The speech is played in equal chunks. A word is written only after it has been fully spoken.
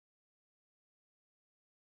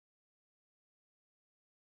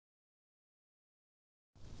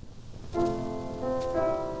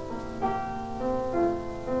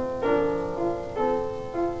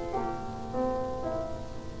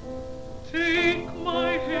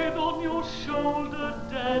your shoulder,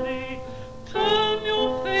 Daddy. Turn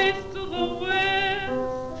your face to the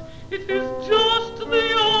west. It is just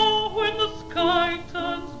the hour when the sky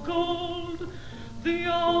turns gold, the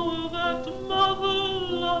hour that Mother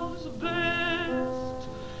loves best.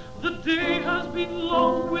 The day has been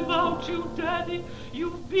long without you, Daddy.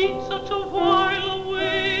 You've been such a while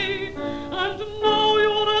away, and now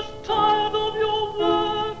you're as tired of your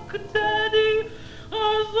work, Daddy,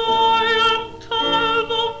 as I am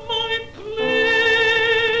tired of my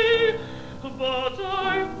play. But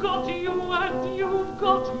I've got you and you've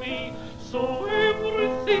got me, so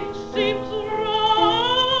everything seems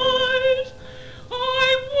right. I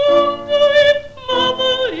wonder if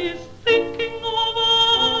Mother is thinking of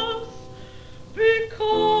us,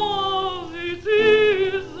 because it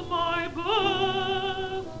is my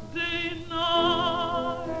birthday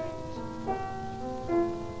night.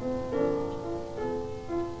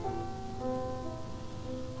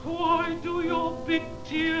 Why do your big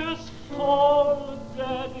tears fall,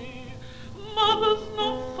 Daddy? Mother's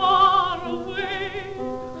not far away.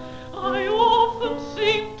 I often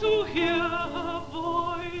seem to hear her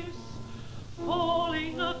voice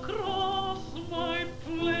falling across my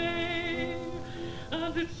play.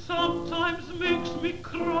 And it sometimes makes me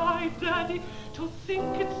cry, Daddy, to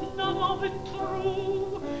think it's none of it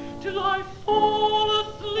true, till I fall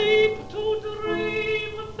asleep to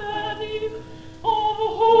dream, Daddy, of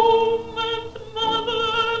home and Mother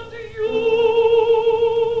and you.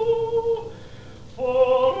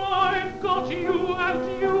 For I've got you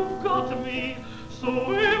and you've got me, so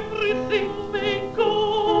everything may go.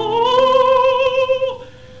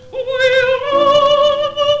 We're all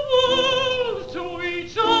the world to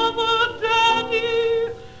each other,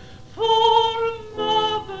 Daddy, for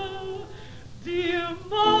Mother, dear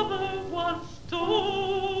Mother, once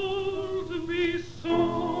told me so.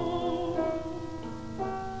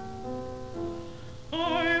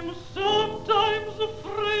 I'm sometimes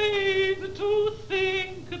afraid to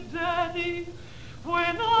think, Daddy,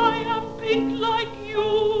 when I am big like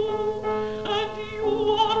you, and you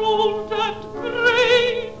are old and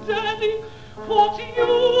grey, Daddy, what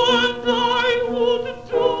you and I would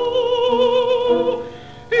do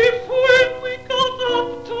if when we got up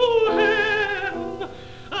to heaven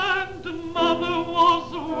and Mother was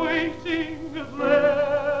waiting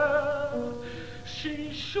there, she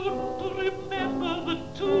shouldn't remember the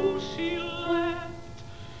two she left,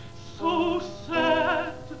 so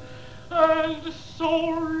sad and so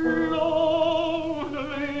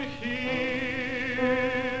lonely here.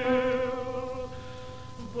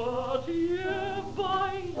 But year by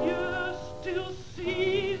year still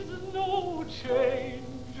sees no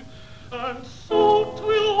change, and so